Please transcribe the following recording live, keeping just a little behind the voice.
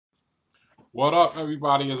What up,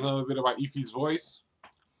 everybody? It's another video about Efi's voice,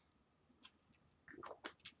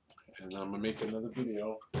 and I'm gonna make another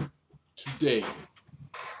video today.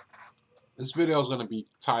 This video is gonna be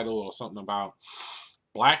titled or something about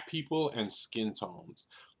black people and skin tones,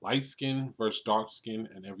 light skin versus dark skin,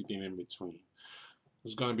 and everything in between.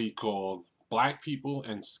 It's gonna be called Black People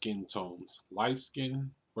and Skin Tones, light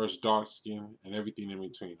skin versus dark skin, and everything in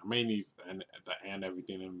between. I may need and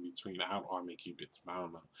everything in between out, or I may keep it. I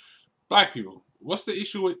don't know. Black people, what's the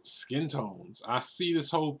issue with skin tones? I see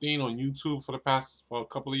this whole thing on YouTube for a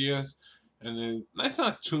couple of years, and then that's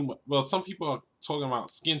not too much. Well, some people are talking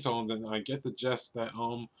about skin tones, and I get the gist that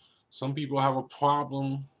some people have a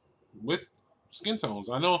problem with skin tones.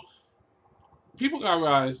 I know people got to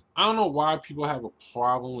realize. I don't know why people have a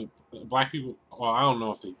problem with black people. Or I don't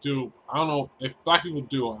know if they do. I don't know if black people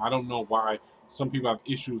do. I don't know why some people have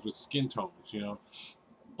issues with skin tones.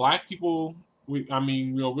 Black people, I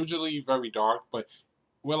mean, we're originally very dark, but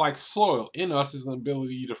we're like soil. In us is an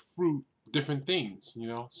ability to fruit different things.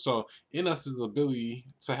 So in us is the ability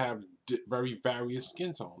to have very various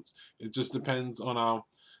skin tones. It just depends on our.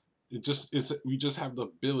 It just is. We just have the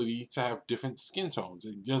ability to have different skin tones.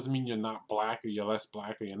 It doesn't mean you're not black or you're less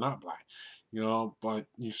black or you're not black. But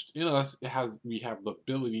in us, we have the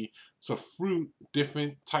ability to fruit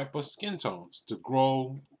different type of skin tones, to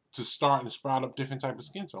grow, to start and sprout up different type of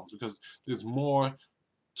skin tones, because there's more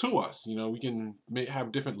to us. We can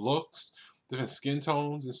have different looks, different skin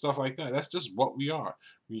tones, and stuff like that. That's just what we are.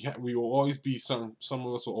 We will always be Some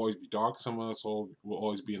of us will always be dark. Some of us will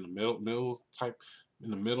always be in the middle type. In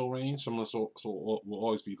the middle range, some of us will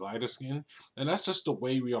always be lighter skin, and that's just the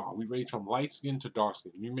way we are. We range from light skin to dark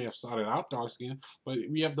skin. We may have started out dark skin, but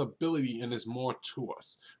we have the ability, and there's more to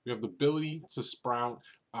us. We have the ability to sprout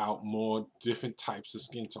out more different types of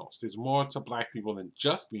skin tones. There's more to black people than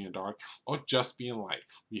just being dark or just being light.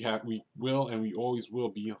 We will and we always will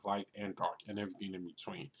be light and dark and everything in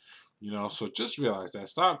between. So just realize that.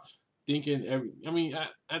 Stop thinking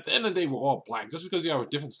at the end of the day, we're all black. Just because you have a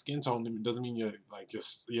different skin tone doesn't mean you're like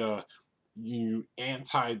you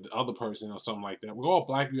anti the other person or something like that. We're all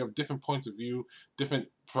black. We have different points of view, different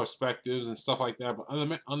perspectives and stuff like that. But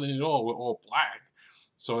underneath it all, we're all black.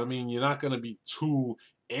 So I mean, you're not gonna be too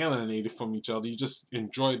alienated from each other. You just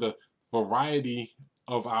enjoy the variety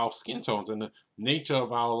of our skin tones and the nature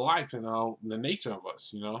of our life and the nature of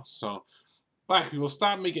us. So black people,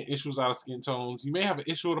 stop making issues out of skin tones. You may have an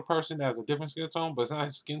issue with a person that has a different skin tone, but it's not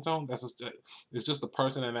his skin tone. It's just the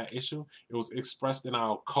person in that issue. It was expressed in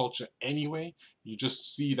our culture anyway. You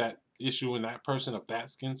just see that issue in that person of that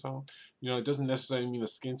skin tone. It doesn't necessarily mean the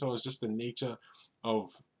skin tone. It's just the nature of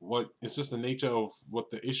what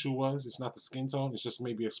the issue was. It's not the skin tone. It's just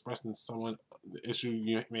maybe expressed in someone. The issue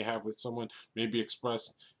you may have with someone may be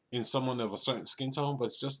expressed in someone of a certain skin tone, but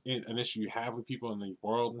it's just an issue you have with people in the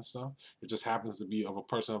world and stuff. It just happens to be of a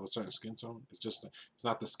person of a certain skin tone. It's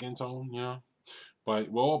not the skin tone. But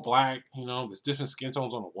we're all black. There's different skin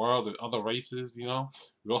tones on the world. There's other races. We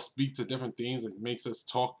all speak to different things. It makes us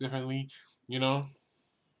talk differently. You know.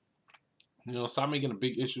 Stop making a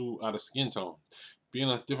big issue out of skin tone. Being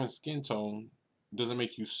a different skin tone doesn't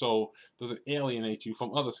alienate you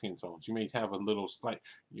from other skin tones. You may have a little slight.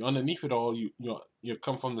 Underneath it all, you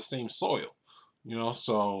come from the same soil.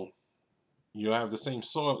 So you have the same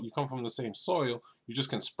soil, you come from the same soil, you just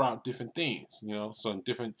can sprout different things. So in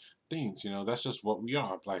different things. That's just what we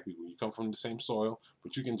are, black people. You come from the same soil,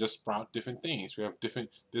 but you can just sprout different things.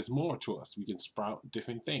 There's more to us. We can sprout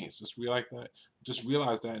different things. Just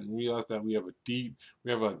realize that, and realize that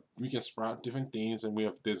we can sprout different things, and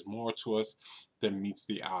there's more to us than meets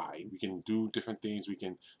the eye. We can do different things. We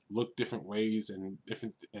can look different ways and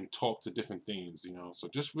talk to different things. So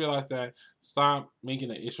just realize that. Stop making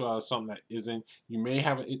an issue out of something that isn't.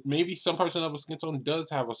 Maybe some person of a skin tone does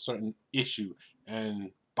have a certain issue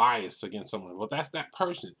and bias against someone. Well, that's that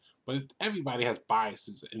person. But everybody has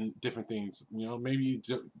biases in different things. Maybe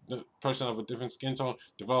the person of a different skin tone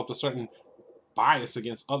developed a certain bias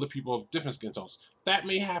against other people of different skin tones. That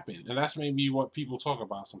may happen, and that's maybe what people talk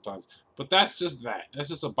about sometimes. But that's just that. That's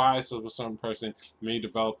just a bias of a certain person may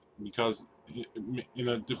develop because in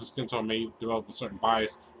a different skin tone may develop a certain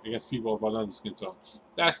bias against people of another skin tone.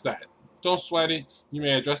 That's that. Don't sweat it. You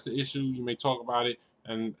may address the issue. You may talk about it,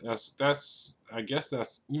 and that's. I guess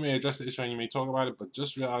that's. You may address the issue and you may talk about it, but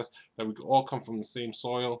just realize that we all come from the same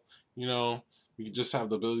soil. We just have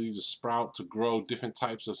the ability to sprout, to grow different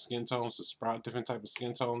types of skin tones, to sprout different types of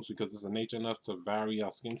skin tones, because it's a nature enough to vary our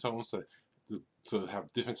skin tones, to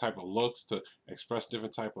have different type of looks, to express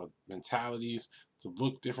different type of mentalities, to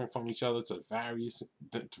look different from each other, to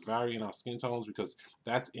vary in our skin tones, because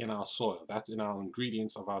that's in our soil, that's in our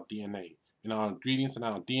ingredients of our DNA. in our ingredients and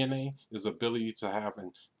our DNA is the ability to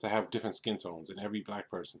have different skin tones in every black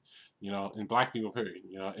person, in black people, period.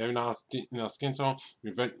 In our skin tone,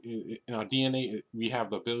 in our DNA, we have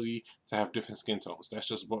the ability to have different skin tones. That's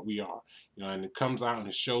just what we are, and it comes out and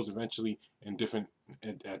it shows eventually in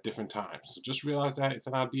at different times. So just realize that it's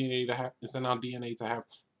in our DNA to have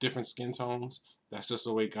different skin tones. That's just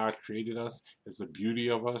the way God created us. It's the beauty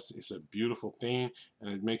of us. It's a beautiful thing, and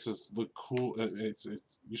it makes us look cool.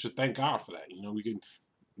 You should thank God for that.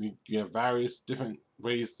 You have various different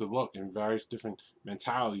ways to look and various different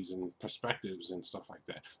mentalities and perspectives and stuff like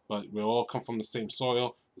that. But we all come from the same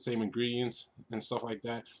soil, the same ingredients and stuff like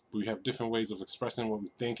that. But we have different ways of expressing what we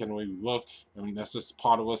think and the way we look, and that's just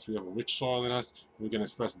part of us. We have a rich soil in us. We can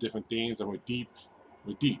express different things, and we're deep.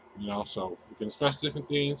 We're deep, so we can express different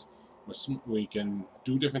things. We can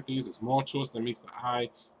do different things. There's more to us than meets the eye.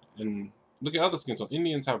 And look at other skin tones.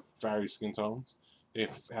 Indians have various skin tones. They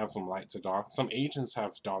have from light to dark. Some Asians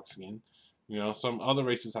have dark skin. Some other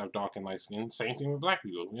races have dark and light skin. Same thing with black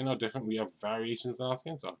people. Different. We have variations in our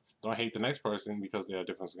skin tone. Don't hate the next person because they have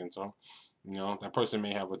different skin tone. That person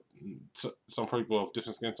may have some people of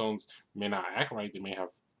different skin tones may not act right. They may have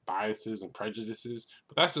biases and prejudices,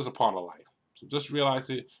 but that's just a part of life. So just realize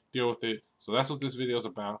it, deal with it. So that's what this video is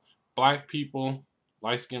about. Black people,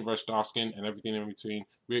 light skin versus dark skin, and everything in between.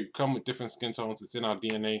 We come with different skin tones. It's in our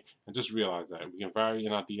DNA, and just realize that we can vary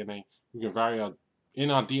in our DNA. We can vary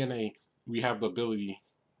in our DNA. We have the ability.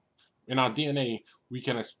 In our DNA, we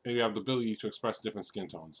have the ability to express different skin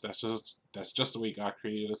tones. That's just the way God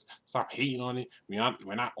created us. Stop hating on it.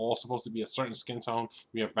 We're not all supposed to be a certain skin tone.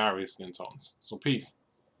 We have various skin tones. So peace.